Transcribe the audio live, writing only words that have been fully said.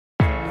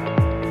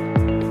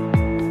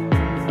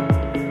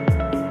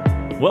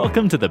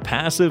Welcome to the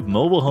Passive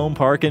Mobile Home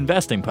Park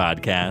Investing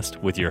Podcast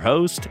with your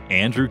host,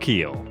 Andrew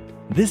Keel.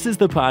 This is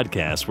the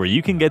podcast where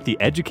you can get the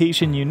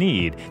education you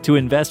need to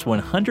invest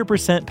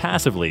 100%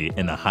 passively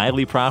in the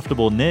highly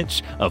profitable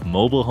niche of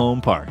mobile home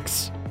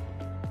parks.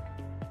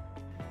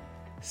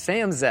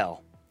 Sam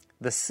Zell,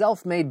 the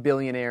self-made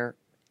billionaire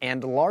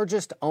and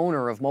largest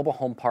owner of mobile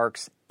home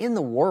parks in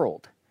the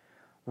world,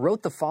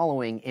 wrote the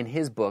following in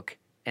his book,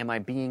 Am I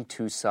Being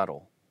Too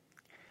Subtle?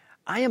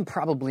 I am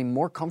probably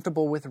more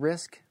comfortable with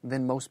risk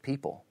than most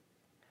people.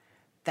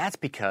 That's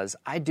because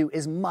I do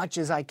as much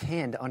as I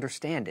can to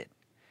understand it.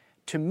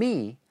 To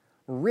me,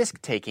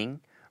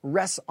 risk-taking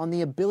rests on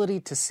the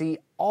ability to see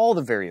all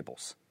the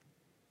variables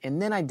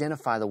and then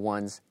identify the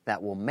ones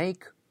that will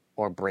make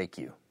or break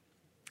you.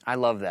 I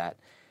love that.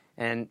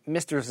 And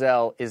Mr.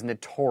 Zell is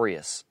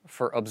notorious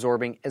for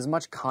absorbing as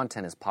much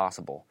content as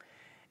possible.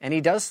 And he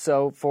does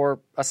so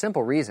for a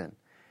simple reason.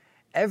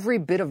 Every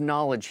bit of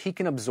knowledge he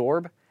can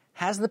absorb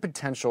has the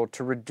potential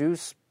to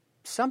reduce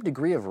some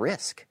degree of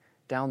risk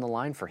down the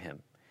line for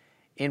him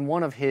in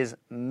one of his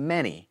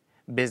many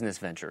business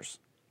ventures.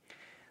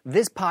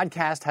 This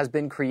podcast has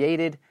been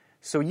created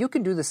so you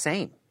can do the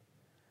same.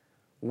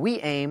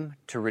 We aim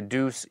to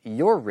reduce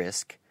your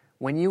risk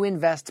when you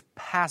invest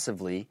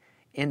passively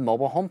in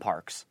mobile home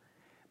parks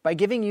by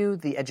giving you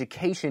the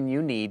education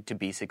you need to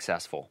be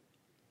successful.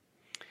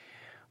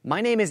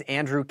 My name is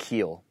Andrew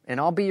Keel, and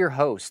I'll be your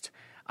host.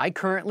 I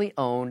currently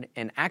own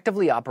and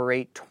actively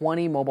operate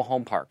 20 mobile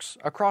home parks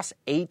across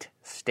 8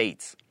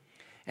 states,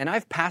 and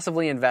I've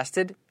passively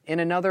invested in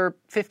another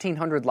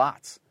 1,500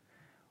 lots,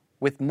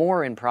 with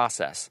more in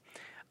process.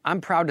 I'm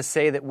proud to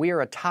say that we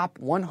are a top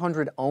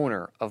 100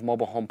 owner of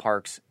mobile home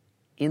parks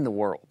in the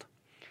world.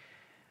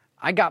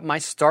 I got my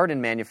start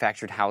in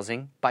manufactured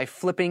housing by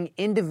flipping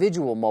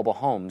individual mobile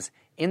homes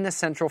in the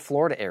Central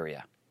Florida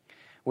area,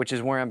 which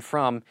is where I'm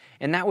from,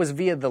 and that was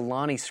via the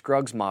Lonnie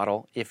Scruggs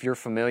model, if you're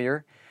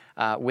familiar,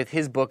 with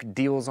his book,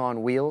 Deals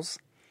on Wheels.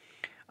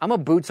 I'm a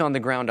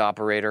boots-on-the-ground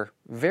operator,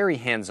 very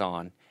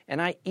hands-on,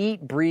 and I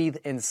eat, breathe,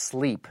 and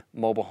sleep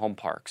mobile home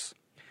parks.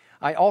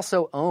 I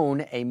also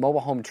own a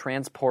mobile home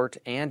transport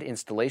and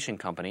installation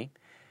company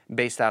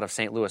based out of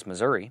St. Louis,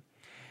 Missouri.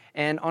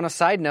 And on a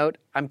side note,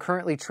 I'm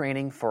currently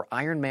training for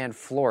Ironman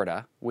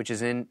Florida, which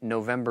is in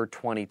November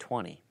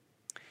 2020.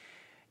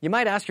 You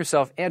might ask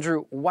yourself,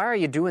 Andrew, why are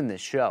you doing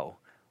this show?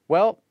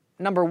 Well,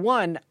 number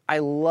one, I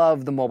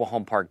love the mobile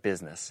home park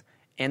business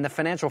and the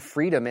financial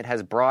freedom it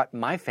has brought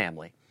my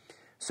family.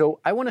 So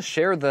I want to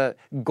share the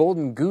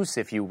golden goose,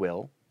 if you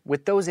will,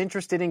 with those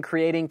interested in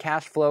creating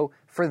cash flow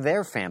for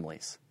their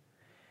families.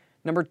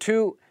 Number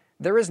two,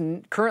 there is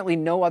currently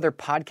no other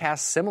podcast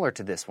similar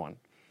to this one,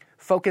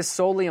 focused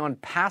solely on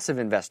passive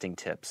investing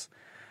tips.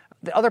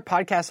 The other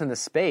podcasts in the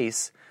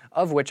space,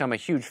 of which I'm a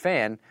huge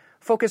fan,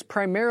 focus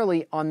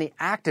primarily on the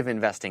active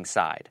investing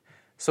side.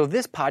 So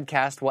this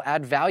podcast will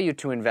add value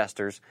to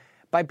investors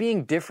by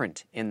being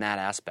different in that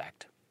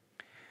aspect.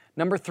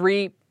 Number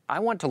three, I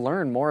want to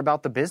learn more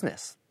about the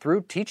business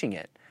through teaching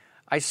it.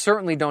 I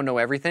certainly don't know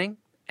everything,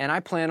 and I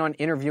plan on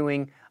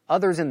interviewing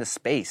others in the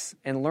space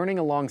and learning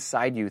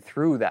alongside you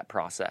through that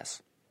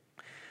process.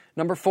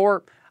 Number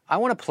four, I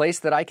want a place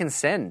that I can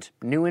send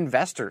new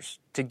investors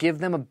to give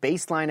them a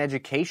baseline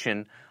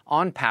education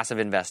on passive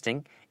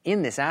investing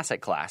in this asset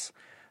class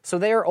so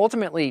they are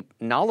ultimately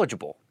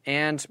knowledgeable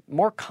and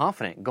more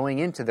confident going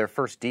into their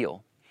first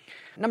deal.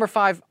 Number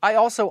five, I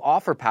also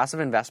offer passive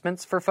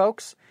investments for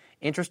folks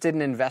interested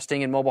in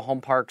investing in mobile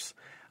home parks.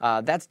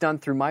 That's done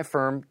through my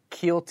firm,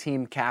 Keel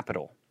Team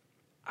Capital.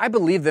 I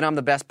believe that I'm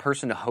the best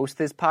person to host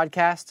this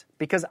podcast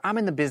because I'm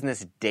in the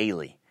business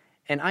daily,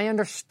 and I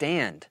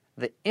understand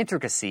the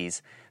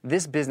intricacies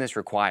this business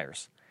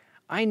requires.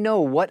 I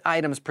know what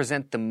items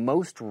present the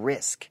most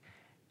risk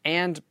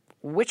and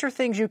which are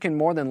things you can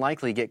more than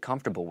likely get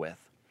comfortable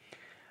with.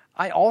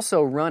 I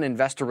also run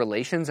investor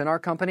relations in our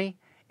company,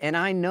 and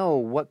I know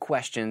what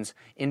questions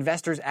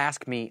investors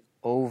ask me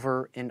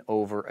over and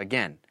over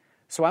again.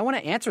 So I want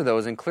to answer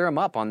those and clear them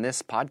up on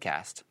this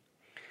podcast.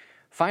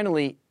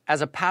 Finally, as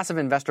a passive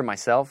investor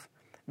myself,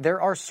 there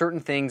are certain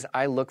things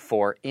I look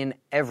for in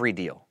every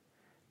deal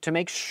to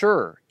make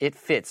sure it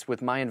fits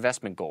with my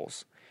investment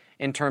goals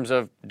in terms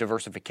of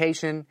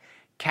diversification,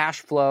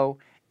 cash flow,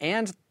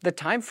 and the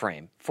time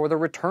frame for the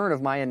return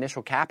of my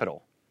initial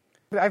capital.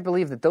 I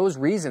believe that those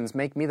reasons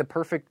make me the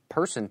perfect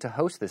person to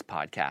host this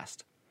podcast.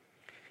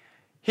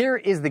 Here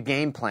is the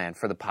game plan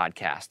for the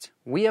podcast.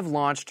 We have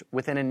launched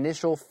with an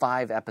initial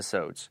 5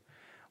 episodes.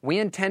 We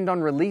intend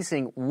on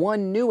releasing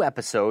 1 new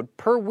episode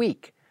per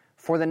week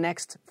for the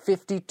next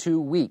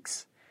 52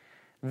 weeks.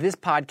 This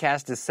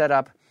podcast is set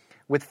up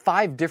with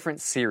 5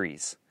 different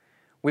series.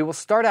 We will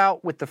start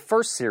out with the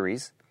first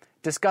series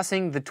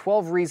discussing the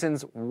 12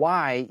 reasons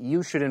why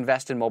you should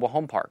invest in mobile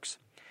home parks.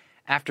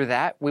 After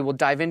that, we will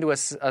dive into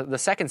the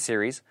second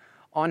series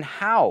on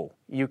how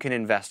you can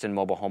invest in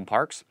mobile home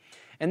parks.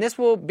 And this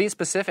will be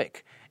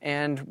specific,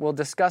 and we'll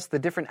discuss the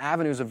different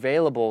avenues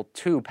available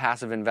to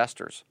passive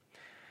investors.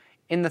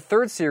 In the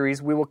third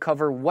series, we will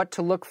cover what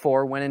to look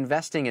for when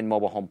investing in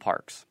mobile home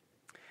parks.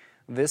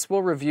 This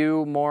will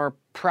review more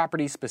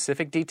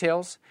property-specific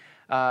details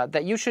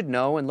that you should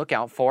know and look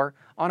out for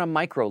on a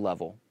micro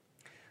level.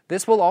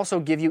 This will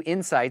also give you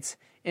insights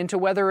into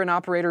whether an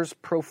operator's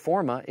pro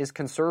forma is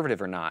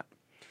conservative or not.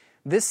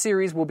 This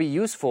series will be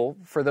useful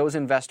for those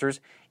investors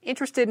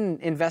interested in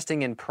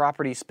investing in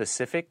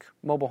property-specific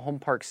mobile home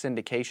park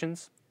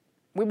syndications.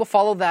 We will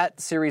follow that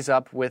series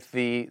up with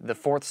the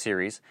fourth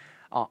series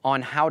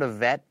on how to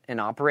vet an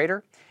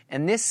operator,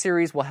 and this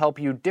series will help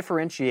you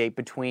differentiate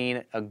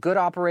between a good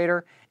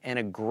operator and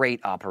a great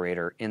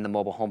operator in the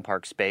mobile home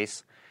park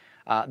space.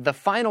 The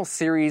final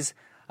series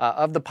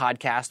of the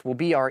podcast will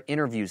be our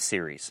interview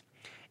series.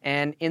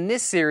 And in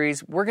this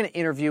series, we're going to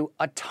interview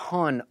a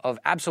ton of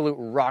absolute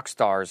rock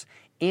stars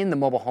in the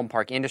mobile home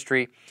park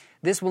industry.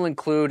 This will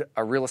include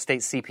a real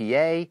estate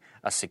CPA,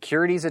 a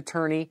securities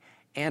attorney,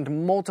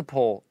 and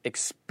multiple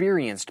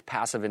experienced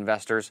passive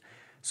investors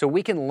so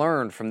we can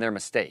learn from their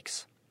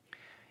mistakes.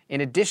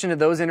 In addition to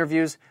those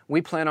interviews,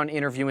 we plan on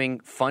interviewing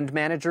fund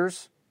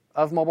managers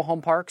of mobile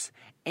home parks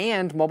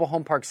and mobile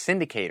home park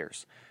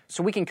syndicators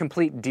so we can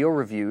complete deal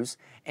reviews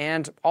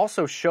and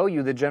also show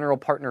you the general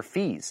partner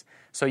fees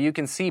so you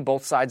can see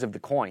both sides of the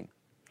coin.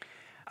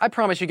 I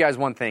promise you guys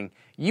one thing,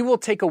 you will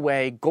take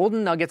away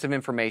golden nuggets of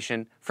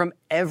information from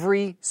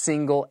every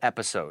single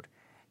episode.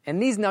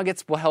 And these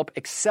nuggets will help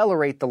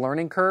accelerate the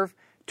learning curve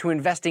to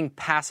investing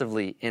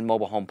passively in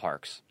mobile home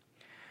parks.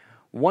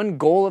 One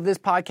goal of this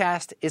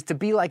podcast is to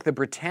be like the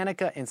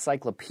Britannica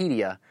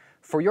Encyclopedia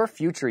for your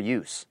future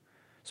use.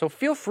 So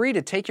feel free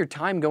to take your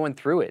time going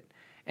through it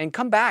and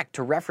come back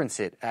to reference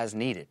it as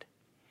needed.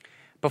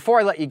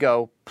 Before I let you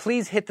go,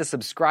 please hit the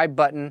subscribe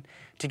button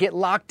to get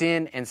locked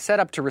in and set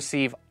up to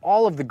receive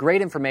all of the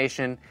great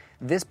information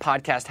this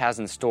podcast has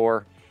in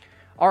store.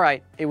 All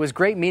right, it was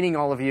great meeting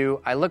all of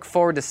you. I look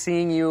forward to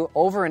seeing you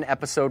over in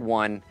episode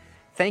 1.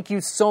 Thank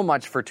you so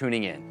much for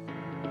tuning in.